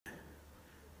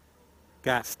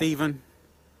Got Stephen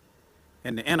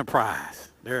and the Enterprise.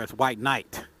 There's White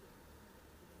Knight.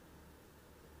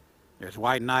 There's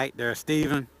White Knight. There's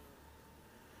Stephen.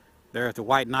 There's the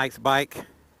White Knight's bike.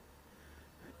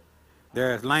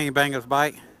 There's Lane Banger's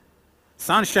bike.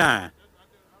 Sunshine.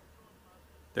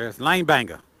 There's Lane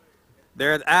Banger.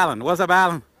 There's Alan. What's up,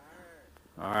 Alan?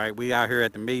 All right, we out here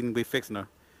at the meeting. We fixing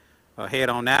to head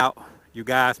on out. You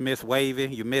guys miss Wavy.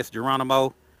 You miss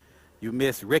Geronimo. You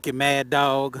miss Ricky Mad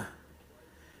Dog.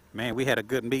 Man, we had a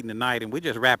good meeting tonight, and we're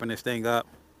just wrapping this thing up.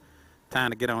 Time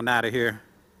to get on out of here.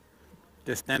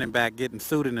 Just standing back, getting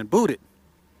suited and booted,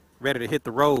 ready to hit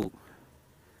the road.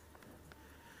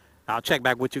 I'll check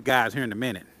back with you guys here in a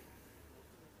minute.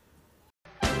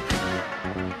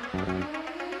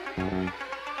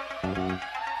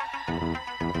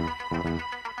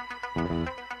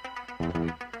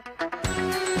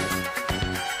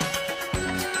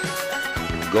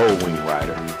 Goldwing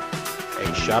Rider,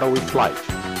 a shadowy flight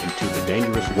into the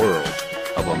dangerous world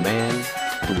of a man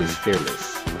who is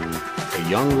fearless, a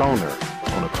young loner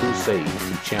on a crusade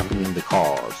to champion the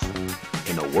cause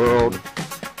in a world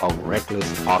of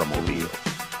reckless automobiles.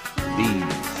 These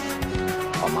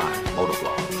are my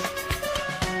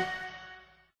motovlogs.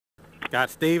 Got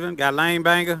Steven, got Lane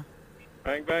Banger.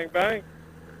 Bang, bang, bang.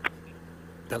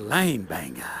 The Lane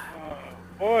Banger. Oh,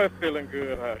 boy, it's feeling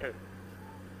good out here.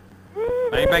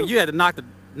 Lane Banger, you had to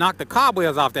knock the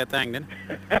cobwebs off that thing, then.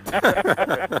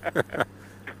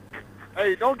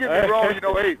 Hey, don't get me wrong, you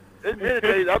know, hey, in many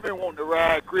days I've been wanting to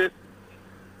ride, Chris.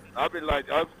 I've been like,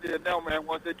 I'm still now, man,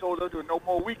 once they told us there were no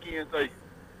more weekends, hey,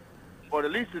 but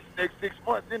at least it's the next 6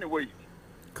 months anyway.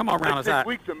 Come on around the side. 6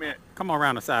 weeks a minute. Come on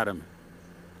around the side of me.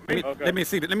 Okay. Let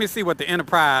me see what the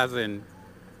Enterprise and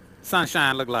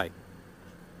Sunshine look like.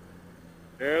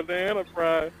 There's the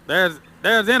Enterprise. There's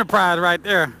Enterprise right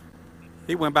there.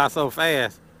 He went by so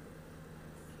fast.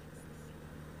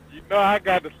 You know I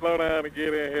got to slow down to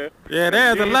get in here. Yeah,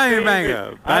 there's the Lane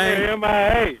Banger. I'm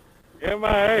MIA.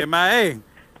 MIA. MIA.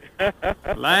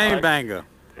 Lane Banger.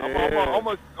 I'm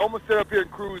gonna sit up here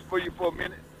and cruise for you for a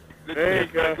minute. There you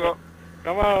go.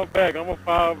 Come on back. I'm going to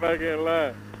fall back in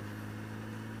line.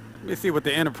 Let me see what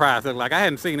the Enterprise look like. I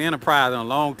hadn't seen the Enterprise in a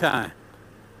long time.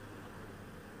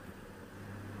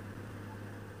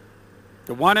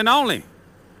 The one and only.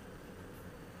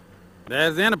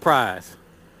 There's the Enterprise.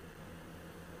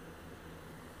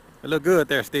 It look good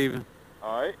there, Steven.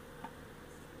 All right.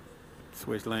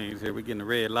 Switch lanes here. We're getting the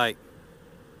red light.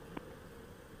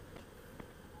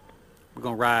 We're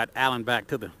going to ride Allen back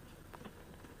to the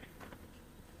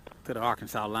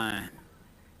Arkansas line.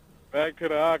 Back to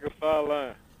the Arkansas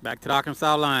line. Back to the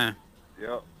Arkansas line.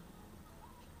 Yep.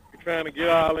 You're trying to get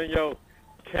all in your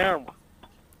camera.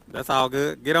 That's all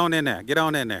good. Get on in there. Get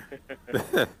on in there.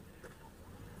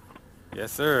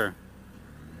 Yes, sir.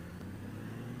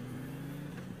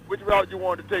 Which route you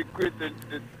want to take, Chris?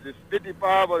 The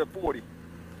 55 or the 40?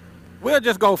 We'll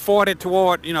just go 40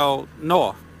 toward,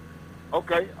 north.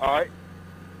 Okay, all right.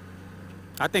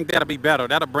 I think that'll be better.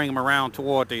 That'll bring them around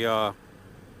toward the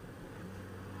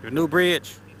new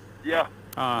bridge. Yeah.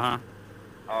 Uh-huh.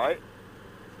 All right.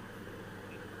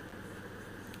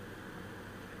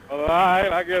 Well, all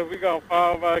right. I guess we're going to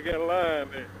fall back in line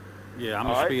then. Yeah, I'm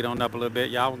going to speed on up a little bit.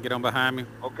 Y'all can get on behind me.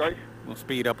 Okay. We'll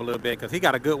speed up a little bit because he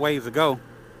got a good ways to go.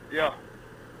 Yeah.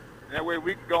 That way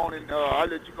we can go on and I'll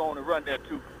let you go on and run that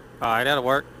too. All right, that'll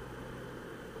work.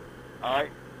 All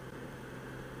right.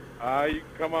 All right, you can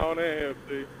come on in here,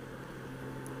 Steve.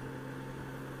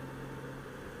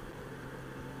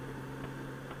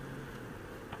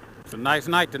 It's a nice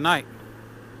night tonight.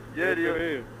 Yeah, it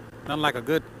is. Nothing like a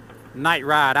good night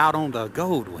ride out on the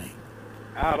Goldwing.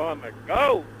 Out on the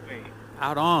Goldwing.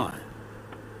 Out on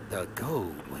the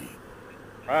Goldwing.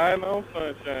 Riding on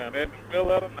sunshine in the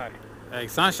middle of the night. Hey,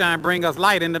 sunshine bring us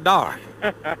light in the dark.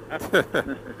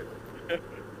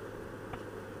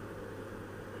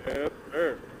 Yes,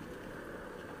 sir.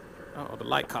 Oh, the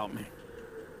light caught me.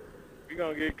 We're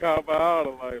going to get caught by all the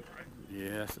lights, right?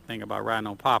 Yeah, that's the thing about riding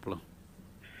on Poplar.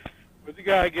 But you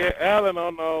got to get Alan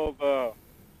on those,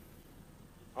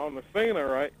 on the Cena,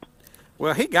 right?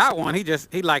 Well, he got one.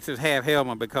 He likes his half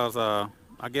helmet because I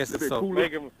guess it's so cool.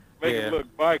 Make him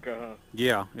look biker, huh?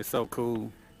 Yeah, it's so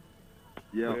cool.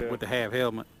 Yeah. With the half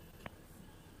helmet.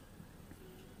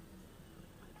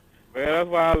 Man, that's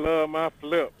why I love my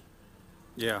flip.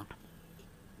 Yeah.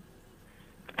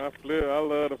 My flip, I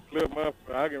love to flip my.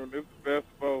 This is the best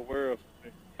of both worlds.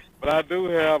 But I do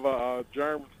have a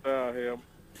German style helmet.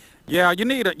 Yeah, you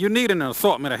need an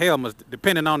assortment of helmets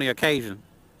depending on the occasion.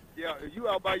 Yeah, if you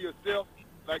out by yourself,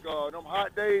 like them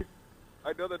hot days,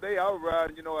 like the other day I was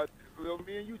riding,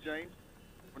 me and you, James,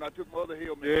 when I took my other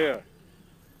helmet. Yeah.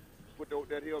 put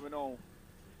that helmet on.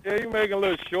 Yeah, you making a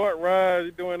little short ride.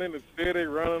 You doing in the city,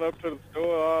 running up to the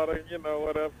store, all that,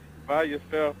 whatever, by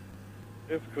yourself.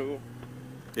 It's cool.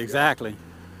 Exactly.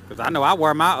 Because I know I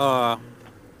wear my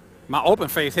my open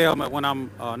face helmet when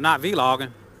I'm not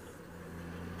vlogging.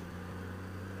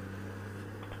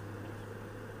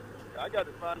 I got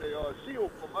to find a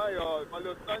shield for my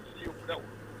little sun shield for that one.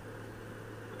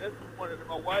 That's one that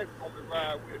my wife on me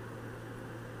ride with.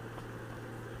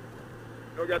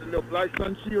 You know, got the little black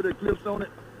sun shield that clips on it.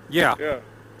 Yeah. Yeah.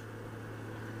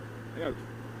 Yeah,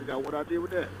 figure out what I did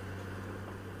with that.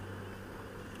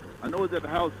 I know it's at the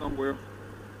house somewhere.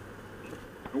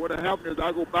 And what'll happen is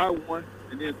I go buy one,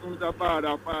 and then as soon as I buy it,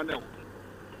 I'll find that one.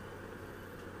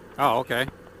 Oh, okay.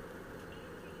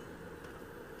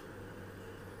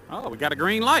 Oh, we got a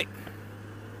green light.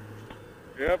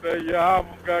 Yeah, I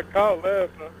almost got caught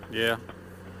last time. Yeah.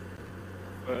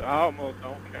 But I almost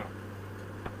don't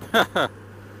count.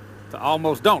 So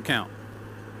almost don't count.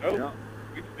 Nope. Yeah.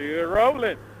 We still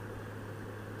rolling.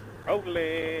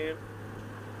 Rolling.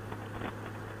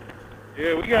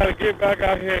 Yeah, we got to get back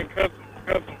out here and get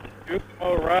some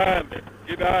more riding and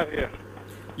get out here.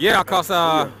 Yeah, cause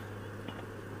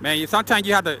man, sometimes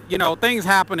you have to, things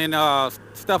happen and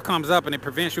stuff comes up and it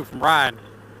prevents you from riding.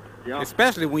 Yeah.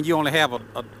 Especially when you only have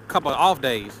a couple of off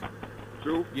days.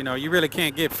 True. You really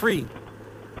can't get free.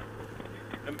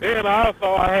 And then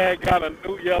also I had got a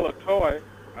new yellow toy,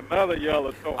 another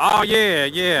yellow toy. Oh yeah,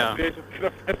 yeah.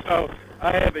 So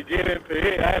I had to get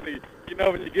into it. I had to,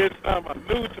 when you get a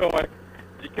new toy,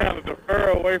 you kind of defer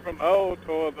away from the old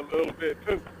toys a little bit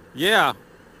too. Yeah.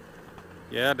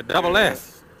 Yeah, the double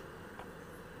S.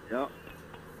 Yeah.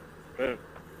 But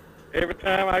every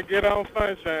time I get on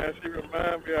Sunshine, she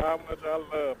reminds me of how much I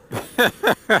love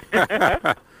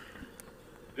her.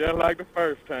 Just like the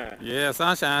first time. Yeah,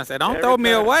 Sunshine said, don't Every throw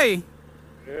me time. away.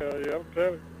 Yeah, I'm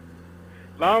telling you.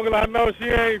 Long as I know she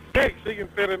ain't sick, she can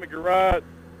sit in the garage.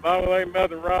 Long as ain't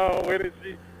nothing wrong with it,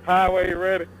 she highway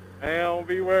ready. I don't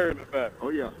be worried about it. Oh,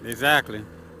 yeah. Exactly.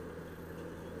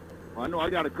 I know I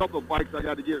got a couple of bikes I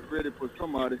got to get ready for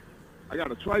somebody. I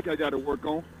got a trike I got to work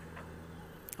on.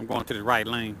 I'm going to the right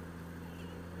lane.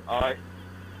 All right.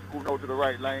 Moving over to the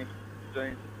right lane,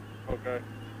 James. Okay.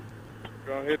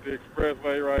 Gonna hit the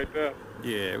expressway right there.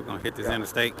 Yeah, we're going to hit this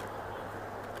interstate.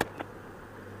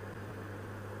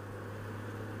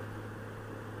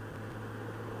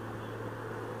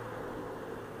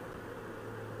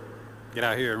 Get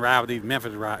out here and ride with these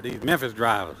Memphis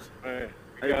drivers. Man,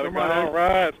 Hey, you gotta go somebody- on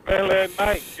ride, especially at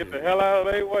night. Get the hell out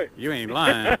of their way. You ain't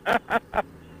lying.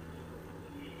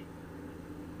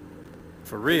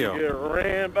 For real. Get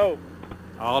ran over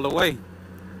All the way.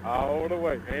 all the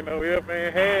way. Ain't no if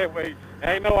and halfway.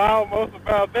 Ain't no almost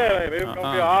about that. Ain't it? It's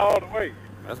gonna be all the way.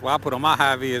 That's why I put on my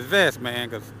high-vis vest, man,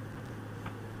 because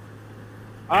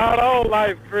All those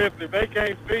lights, Chris, if they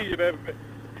can't see you, that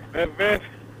vest,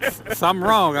 something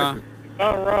wrong, huh?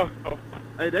 something wrong.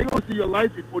 Hey, they going to see your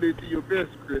lights before they see your vest,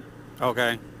 Chris.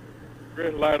 Okay.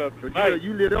 Chris light up But tonight. yeah,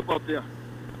 you lit up there.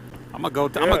 I'm gonna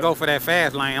go for that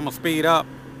fast lane. I'm gonna speed up.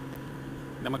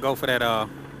 I'm gonna go for that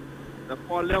That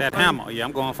far left that lane? hammer. Yeah,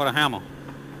 I'm going for the hammer.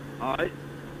 All right.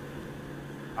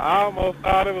 I almost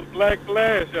thought it was Black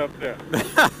Flash up there.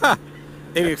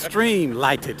 An extreme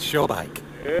lighted show bike.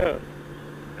 Yeah.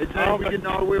 Hey, James, we getting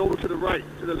all the way over to the right,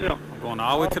 to the left. I'm going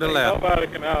all the way to the Ain't left. Nobody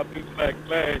can outdo Black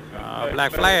Flash.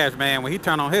 Black Flash, man, when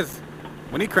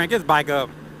he crank his bike up,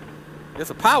 it's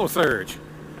a power surge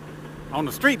on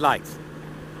the street lights.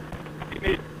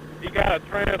 He got a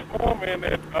transformer in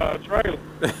that trailer.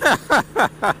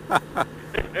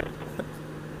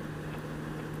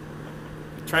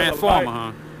 Transformer,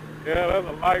 huh? Yeah, that's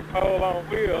a light pole on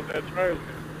wheels, that trailer.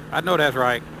 I know that's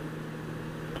right.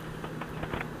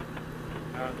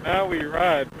 Now we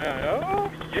ride now.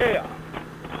 Oh, yeah.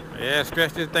 Yeah,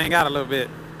 stretch this thing out a little bit.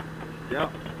 Yeah.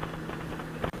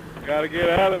 Got to get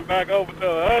Alan back over to the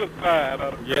other side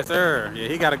of the Yes, sir. Yeah,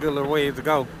 he got a good little ways to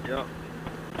go. Yeah.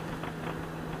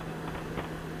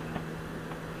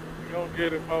 We're going to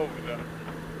get him over there.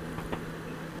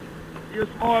 You're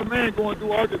a smart man going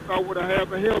through Arkansas with a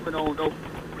half a helmet on, though,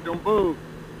 with them bugs.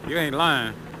 You ain't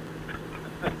lying.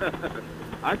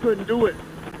 I couldn't do it.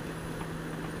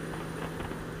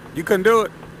 You couldn't do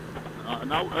it?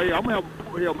 Now, hey, I'm going to have a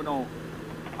full helmet on.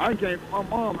 I came from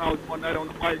my mom's house one night on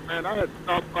the bike, man. I had to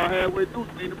stop about halfway through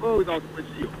to clean the bugs off the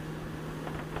windshield.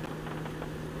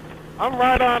 I'm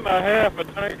right on the half a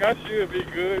tank. I should be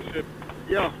good.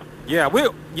 Yeah. Yeah,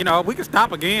 we can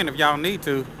stop again if y'all need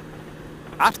to.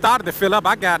 I started to fill up.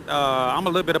 I'm a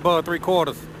little bit above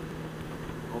 3/4.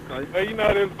 Okay.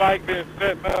 Well, this bike been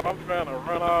setting up. I'm trying to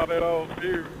run all that old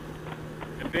fuel.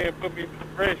 and then put me some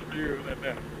fresh fuel in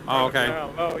there. Oh, okay.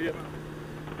 Down low, you know.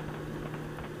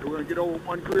 So we're gonna get over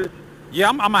one, Chris. Yeah,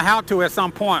 I'm gonna have to at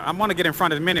some point. I'm gonna get in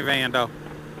front of the minivan though.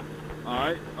 All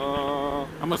right.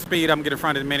 I'm gonna speed up and get in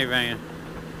front of the minivan.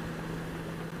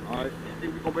 All right. You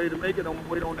think we're gonna be able to make it? I'm gonna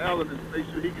wait on Alan and make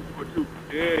sure he can do it too.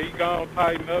 Yeah, he gonna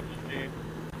tighten up again.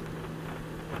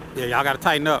 Yeah, y'all gotta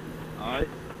tighten up. All right.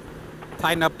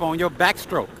 Tighten up on your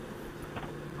backstroke.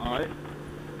 All right.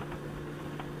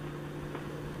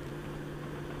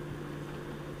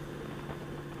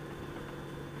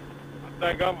 I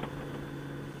think I'm gonna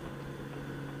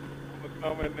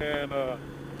come in there and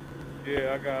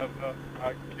yeah, I got enough.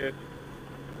 I can catch it.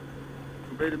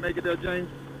 You ready to make it there, James?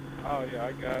 Oh yeah,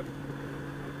 I got it.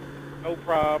 No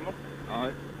problem. All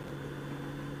right.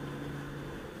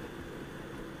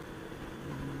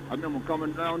 I remember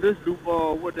coming down this loop,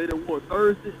 what day that was,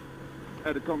 Thursday?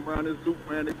 Had to come around this loop,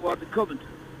 man. They go out to Covington.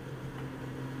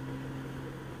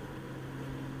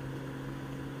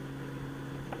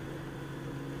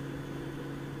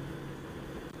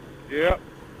 Yep.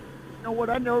 You know what?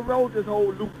 I never rode this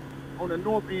whole loop on the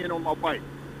north end on my bike.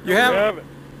 You have it? have it.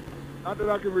 Not that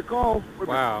I can recall, but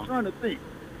Wow. I'm trying to think.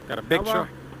 Got a big How truck.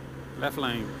 about- Left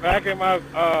lane. Back in my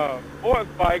sports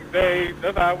bike days,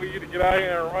 that's how we used to get out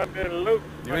here and run in the loop.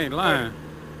 You ain't lying.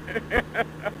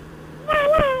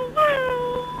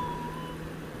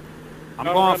 I'm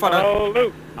going for the. whole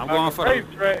loop. I'm like going a for the.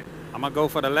 racetrack. I'm gonna go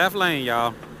for the left lane,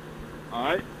 y'all. All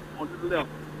right. On to the left.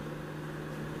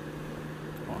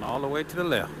 Going all the way to the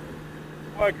left.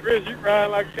 Boy, Chris, you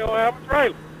riding like you don't have a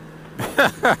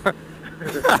trailer.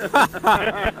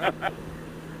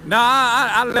 Nah,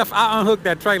 I unhooked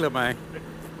that trailer, man.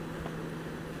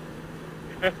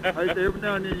 I say every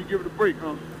now and then you give it a break,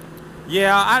 huh?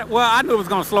 Yeah, I knew it was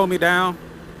gonna slow me down.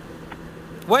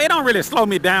 Well, it don't really slow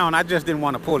me down. I just didn't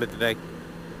want to pull it today.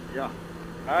 Yeah.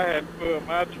 I had to pull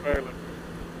my trailer.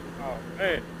 Oh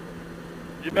man.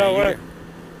 You know what?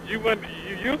 You wouldn't.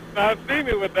 You used to not see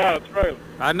me without a trailer.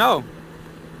 I know.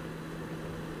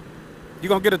 You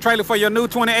gonna get a trailer for your new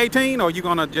 2018, or you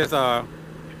gonna just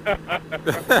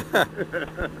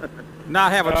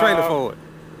not have a trailer for it?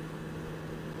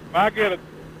 If I get a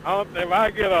up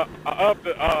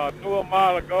the newer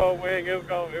model Goldwing, it was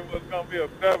gonna be a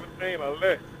 17 or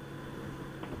less.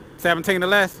 17 or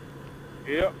less?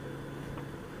 Yep.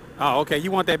 Oh, okay.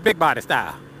 You want that big body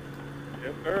style?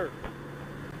 Yes, sir.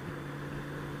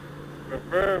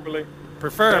 Preferably.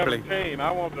 Preferably. 17.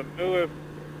 I want the newest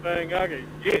thing I can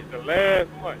get, the last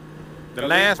one. The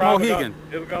last Mohegan.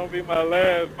 It's gonna be my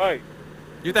last bike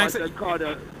You think so? That car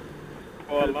that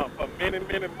for many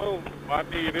moons. I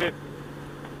need it.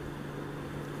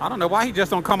 I don't know why he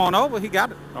just don't come on over. He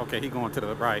got it. Okay, he going to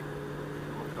the right.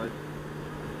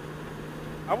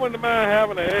 I wouldn't mind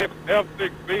having an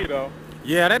F6B though.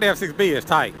 Yeah, that F6B is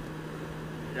tight.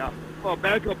 yeah. Well,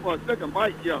 back up for a second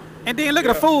bike, yeah. And then look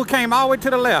at the fool came all the way to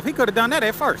the left. He could have done that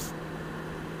at first.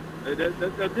 Hey, that's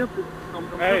Memphis. Some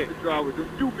Hey. Memphis drivers, the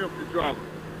few Memphis drivers.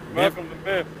 Welcome to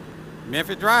Memphis.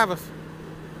 Memphis drivers.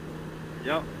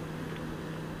 Yeah.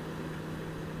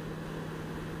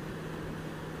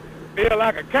 Feel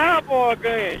like a cowboy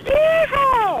again.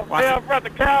 Yeehaw! Watch Tell it. brother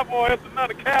cowboy, it's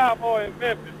another cowboy in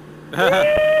Memphis.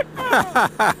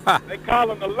 Yeehaw! They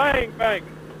call him the lane banger.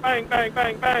 Bang, bang,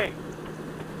 bang, bang.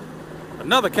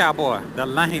 Another cowboy, the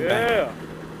lane banger.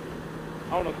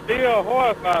 Yeah. On a steel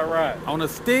horse I ride. On a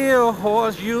steel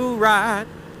horse you ride.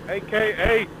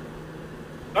 AKA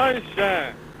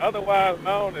Sunshine, otherwise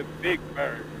known as Big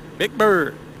Bird. Big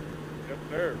bird. Yes,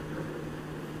 sir.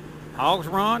 Hogs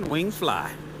run, wings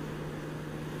fly.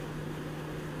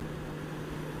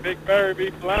 Big Bird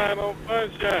be flying on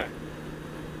sunshine.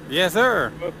 Yes,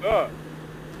 sir. What's up?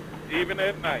 Even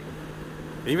at night.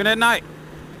 Even at night.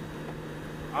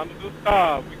 Under the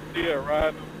stars, we still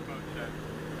riding on sunshine.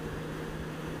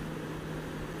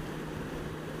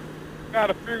 Got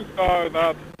a few stars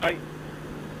out tonight.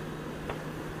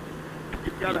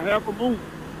 You got a half a moon.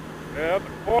 Yeah, that's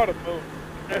a quarter moon.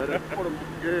 Yeah, that's quarter moon.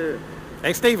 Yeah.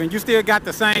 Hey, Steven, you still got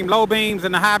the same low beams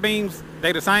and the high beams?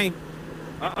 They the same?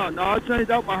 No, I changed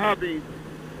out my high beams.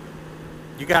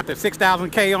 You got the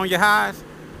 6,000K on your highs?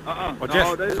 Or No,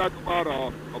 just- they like about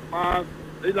a 5.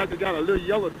 They like they got a little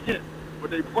yellow tint,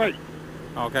 but they bright.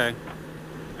 Okay.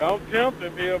 Don't tempt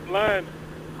him, he'll blind him.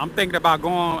 I'm thinking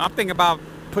about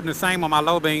putting the same on my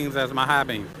low beams as my high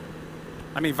beams.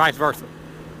 I mean, vice versa.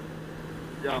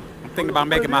 Yeah. I'm thinking about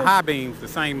making my high beams the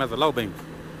same as the low beams.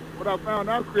 What I found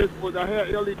out, Chris, was I had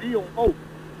LED on both.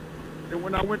 And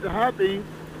when I went to high beams,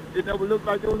 it never looked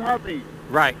like it was high beams.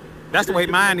 Right. That's the way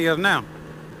mine is now.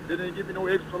 They didn't give me no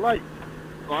extra light.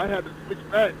 So I had to switch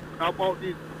back. I bought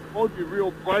these supposed to be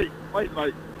real bright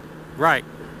light. Right.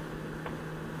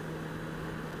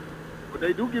 But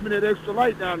they do give me that extra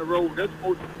light down the road. That's the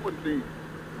most important thing.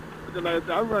 But then, like I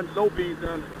said, I run low beams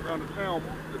around the town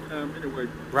most of the time anyway.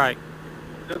 Right.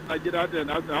 Just I get out there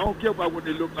and I say, I don't care about what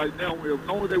they look like now, as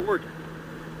long as they working.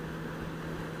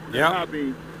 Yeah. High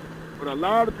beam. But a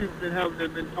lot of people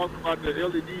been talking about the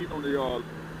LEDs on the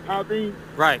high beam.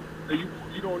 Right. So you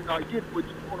don't not get what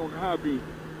you want on the high beam.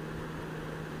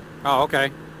 Oh,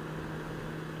 okay.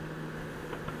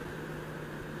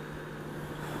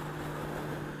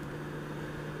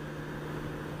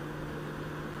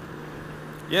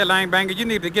 Yeah, Lane Banger, you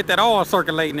need to get that oil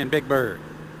circulating in Big Bird.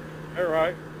 All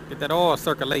right. Get that oil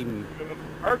circulating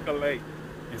Percolate.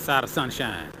 inside of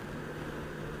Sunshine.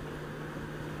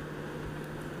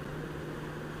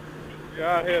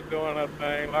 Yeah, out here doing that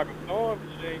thing like a sewing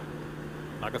machine.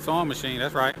 Like a sewing machine,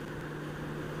 that's right.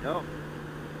 Yep.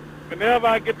 Whenever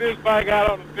I get this bike out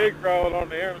on the big road on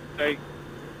the interstate,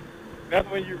 that's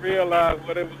when you realize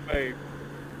what it was made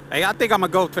for. Hey, I think I'm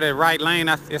going to go to that right lane.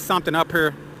 It's something up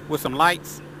here with some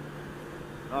lights.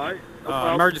 All right.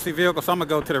 No emergency vehicle, so I'm going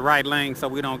to go to the right lane so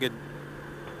we don't get,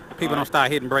 people don't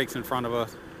start hitting brakes in front of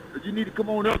us. But you need to come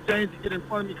on up, James, to get in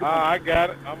front of me. I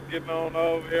got it. I'm getting on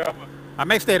over here. I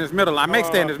may stay in this middle. I may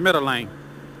stay in this middle lane.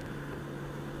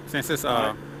 Since it's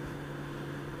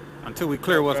until we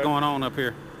clear what's going on up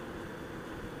here.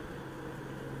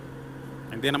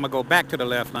 And then I'm gonna go back to the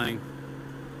left lane.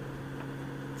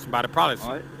 Somebody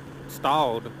probably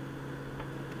stalled.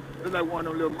 It's like one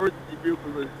of them little emergency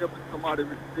vehicles that's helping somebody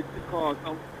with the car or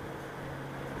something.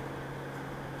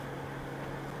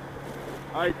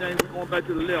 All right, James, we're going back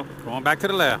to the left. Going back to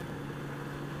the left.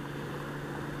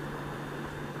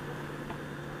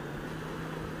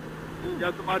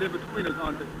 Got somebody in between us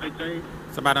on this, hey, James.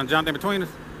 Somebody done jumped in between us?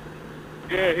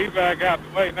 Yeah, he back out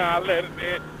the way now. I let him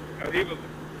in. Cause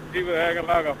he was acting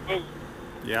like a fool.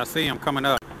 Yeah, I see him coming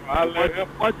up. I let him.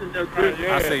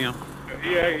 Yeah. I see him.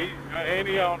 Yeah,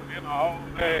 he on in the whole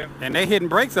ass. And they hitting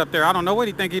brakes up there. I don't know what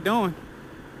he think he doing.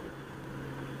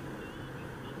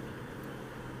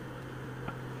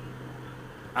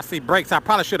 I see brakes. I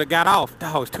probably should have got off.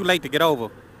 Oh, it's too late to get over.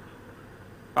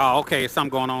 Oh, okay. Something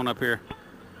going on up here.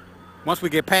 Once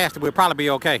we get past it, we'll probably be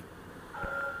okay.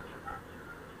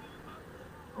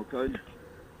 Okay. I'm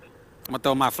gonna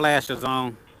throw my flashers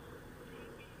on.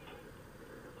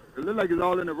 It looks like it's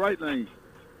all in the right lane.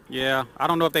 Yeah, I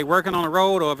don't know if they're working on the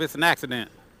road or if it's an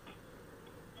accident.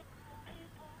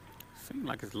 Seems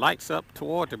like it's lights up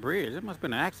toward the bridge. It must have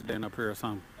been an accident up here or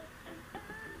something.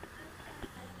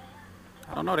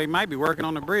 I don't know, they might be working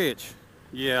on the bridge.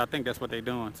 Yeah, I think that's what they're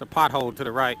doing. It's a pothole to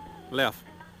the right, left.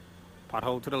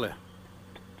 Pothole to the left.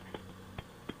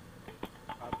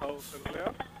 Pothole to the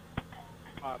left.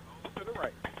 Pothole to the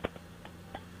right.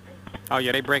 Oh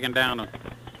yeah, they breaking down the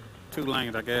 2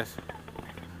 lanes, I guess.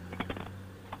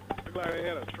 Look like they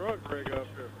had a truck rig up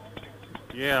here.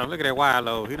 Yeah, look at that wide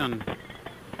load. He done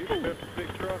He lifted the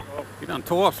big truck off. He done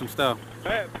tore up some stuff.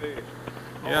 Flatbed.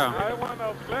 Yeah. I didn't want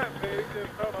no flatbed. He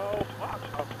just tore the whole box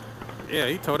off. Yeah,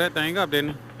 he tore that thing up,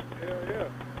 didn't he? Hell yeah.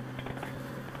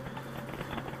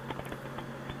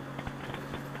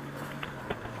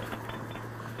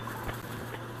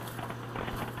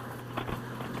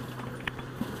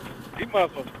 He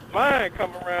must have flying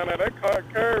coming around there. That car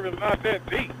curve is not that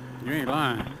deep. You ain't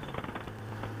lying.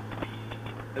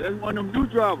 That's one of them new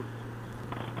drivers.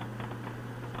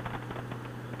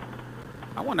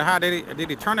 I wonder how did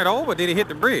he turn it over or did he hit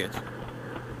the bridge?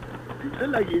 It looked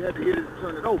like he had to hit it to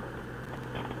turn it over.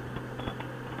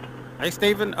 Hey,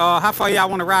 Stephen, how far y'all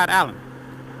want to ride Allen?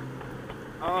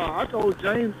 I told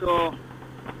James, y'all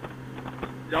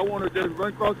want to just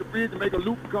run across the bridge and make a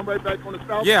loop and come right back on the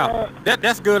south side? Yeah,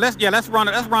 that's good. Let's run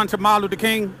to Martin Luther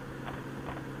King.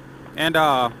 And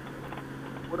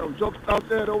What them jump out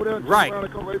there over there? Right. Around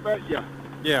and come right back? Yeah.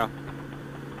 Yeah.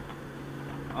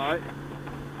 All right.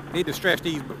 Need to stretch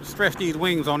these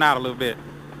wings on out a little bit.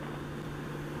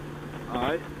 All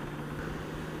right.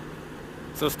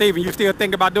 So Stephen, you still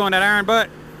think about doing that iron butt?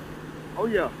 Oh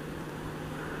yeah.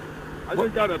 I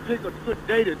just gotta pick a good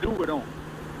day to do it on.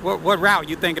 What route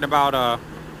you thinking about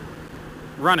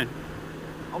running?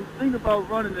 I'm thinking about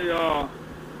running the up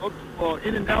to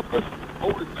Indianapolis,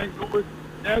 over to St. Louis,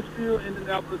 Nashville,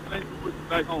 Indianapolis, St. Louis,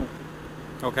 back home.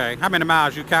 Okay. How many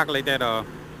miles you calculate that?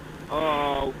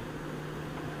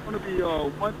 Gonna be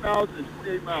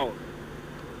 1,028 miles.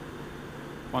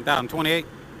 1,028?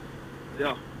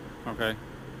 Yeah. Okay.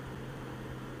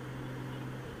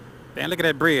 Damn, look at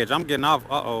that bridge. I'm getting off.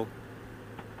 Uh-oh.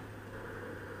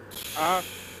 I'm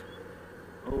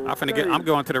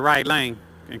going to the right lane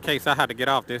in case I had to get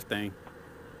off this thing.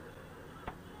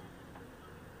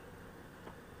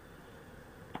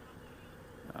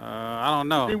 don't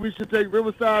know. Think we should take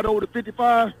Riverside over to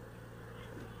 55?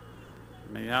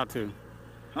 May have to.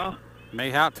 Huh? May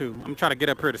have to. I'm trying to get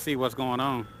up here to see what's going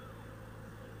on.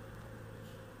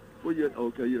 Well, yeah.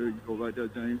 Okay, yeah, you go right there,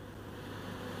 James.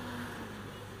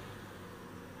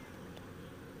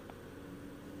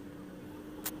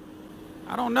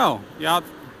 I don't know. Y'all,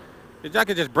 y'all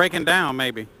could just breaking down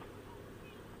maybe.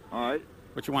 All right.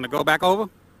 But you want to go back over?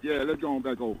 Yeah, let's go on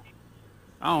back over.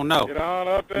 I don't know. Get on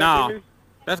up there, No. Jimmy.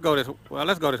 Let's go this. Well,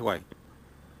 let's go this way.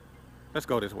 Let's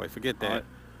go this way. Forget that. Right.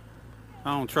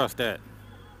 I don't trust that.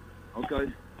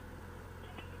 Okay.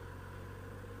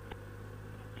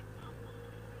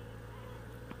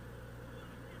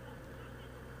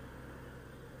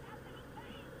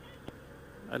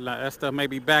 That stuff may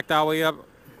be backed all the way up.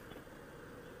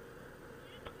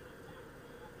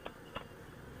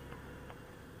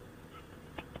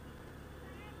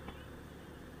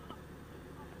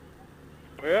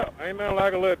 Well, ain't nothing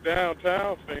like a little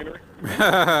downtown scenery.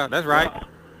 That's right.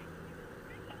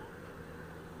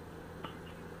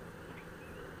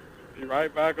 Be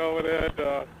right back over there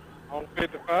at, on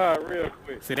 55 real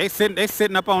quick. See, they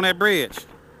sitting up on that bridge.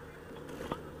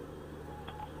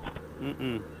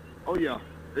 Mm-mm. Oh, yeah.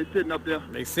 They sitting up there.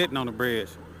 They sitting on the bridge.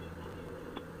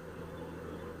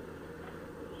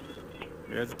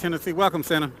 There's the Tennessee Welcome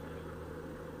Center.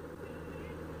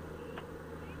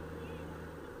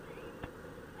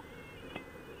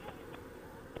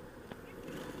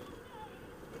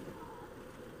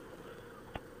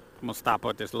 I'm gonna stop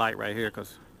at this light right here,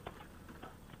 cause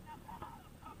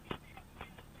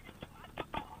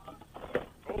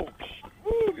Oh,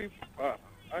 woo, these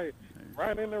I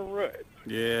right in the rut.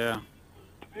 yeah.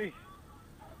 Gee.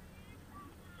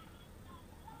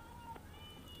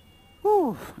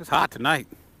 Whew, it's hot tonight.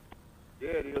 Yeah,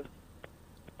 it is.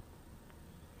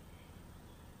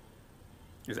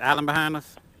 Is Allen behind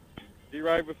us? He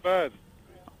right beside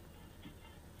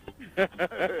you.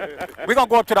 We're gonna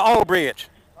go up to the old bridge.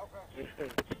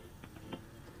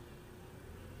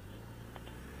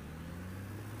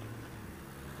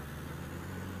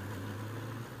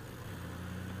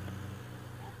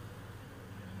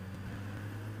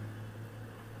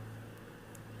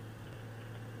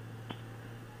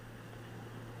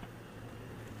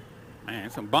 Man,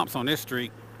 some bumps on this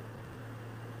street.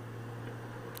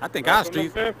 I think our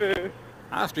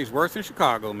street's worse than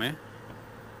Chicago, man.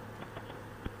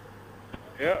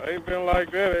 Yeah, ain't been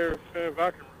like that ever since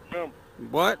I can remember.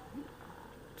 What?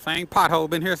 Same pothole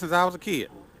been here since I was a kid.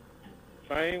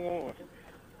 Same one.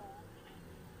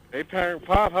 They turn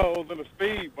potholes into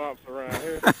speed bumps around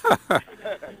here.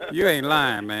 You ain't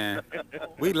lying, man.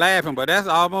 We laughing, but that's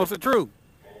almost the truth.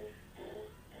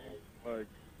 Like,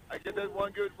 I guess that's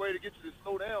one good way to get you to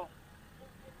slow down.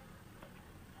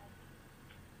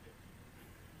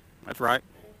 That's right.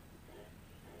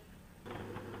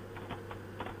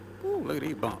 Ooh, look at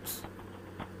these bumps.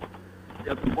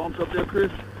 Got some bumps up there,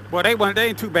 Chris? Well, they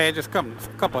ain't too bad. Just a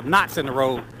couple of knots in the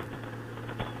road.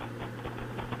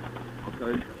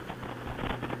 Okay.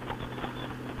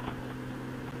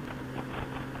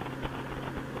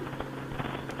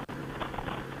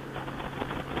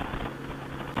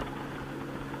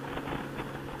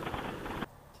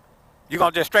 You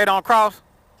gonna just straight on cross?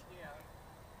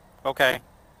 Yeah. Okay.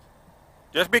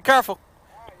 Just be careful.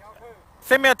 all right, y'all too.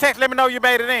 Send me a text. Let me know you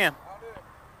made it in. I'll do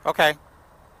it. Okay.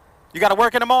 You got to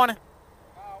work in the morning?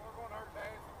 We're going to Earth Day.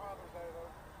 It's Father's Day,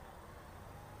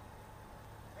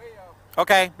 though. Hey, yo.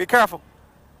 Okay. Be careful.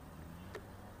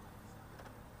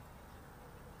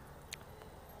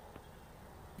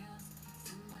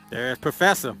 There's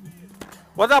Professor.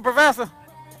 What's up, Professor?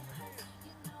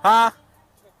 Huh?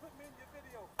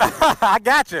 I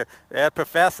got you. There's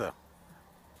Professor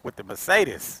with the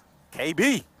Mercedes.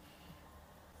 KB.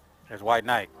 There's White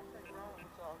Knight.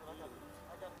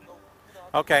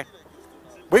 Okay.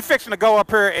 We fixing to go up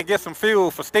here and get some fuel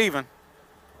for Steven.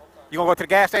 You gonna go to the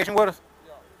gas station with us?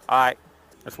 Yeah. All right.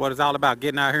 That's what it's all about,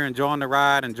 getting out here, enjoying the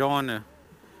ride, enjoying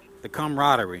the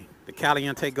camaraderie, the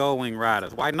Caliente Goldwing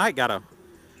riders. White Knight got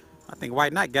I think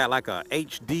White Knight got like a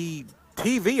HD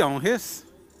TV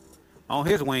on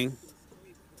his wing.